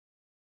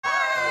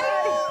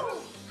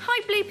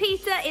Hi Blue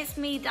Peter, it's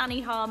me,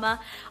 Danny Harmer.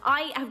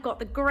 I have got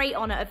the great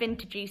honour of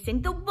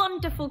introducing the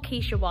wonderful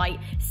Keisha White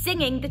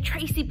singing the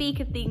Tracy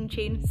Beaker theme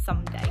tune,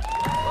 Someday.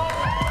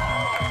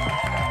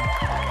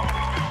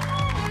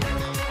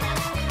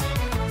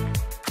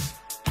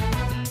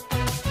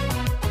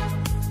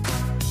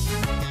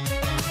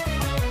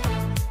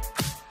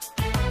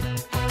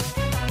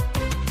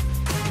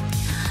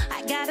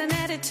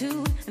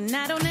 And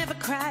I don't ever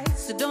cry,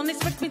 so don't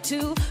expect me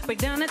to break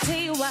down. I tell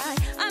you why.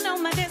 I know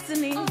my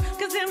destiny,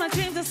 cause in my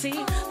dreams I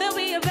see there'll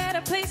be a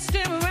better place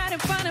staring right in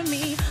front of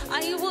me.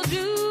 I will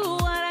do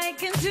what I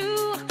can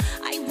do,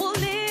 I will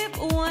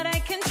live what I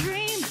can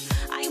dream,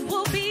 I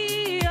will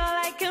be all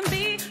I can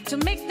be to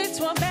make this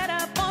world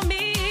better for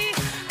me.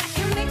 I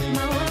can make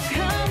my world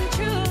come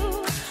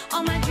true,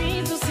 all my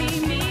dreams will see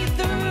me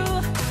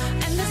through,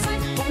 and this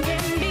life won't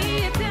get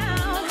me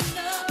down.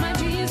 My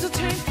dreams will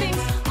turn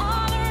things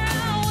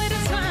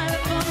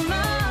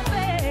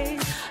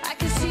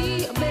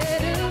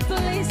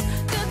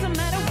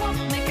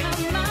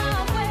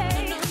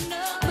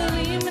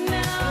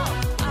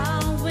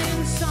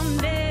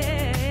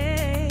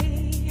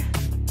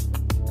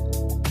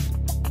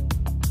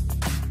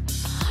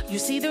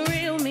the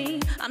real me,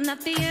 I'm not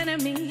the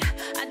enemy.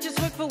 I just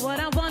work for what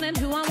I want and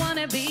who I want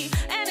to be,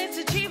 and it's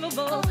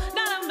achievable,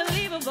 not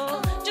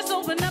unbelievable. Just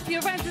open up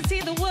your eyes to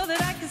see the world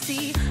that I can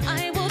see.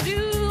 I will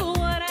do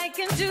what I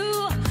can do,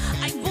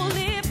 I will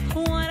live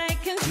what I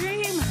can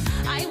dream,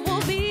 I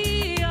will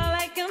be all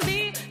I can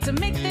be to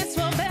make this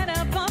world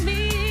better for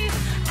me.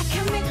 I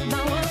can make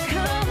my world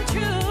come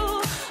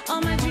true,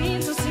 all my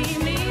dreams will see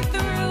me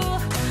through,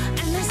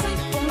 and this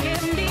life won't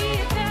get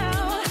me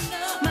down.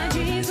 My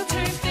dreams will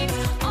turn things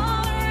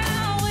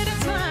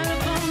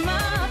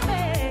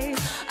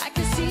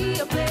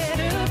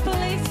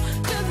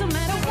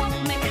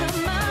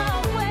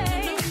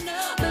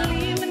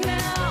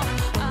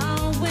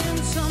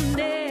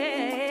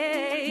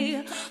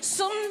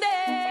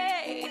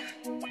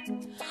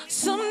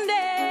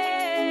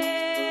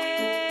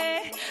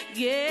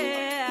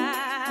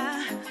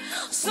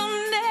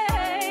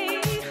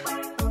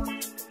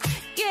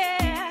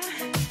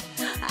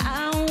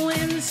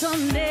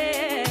someday.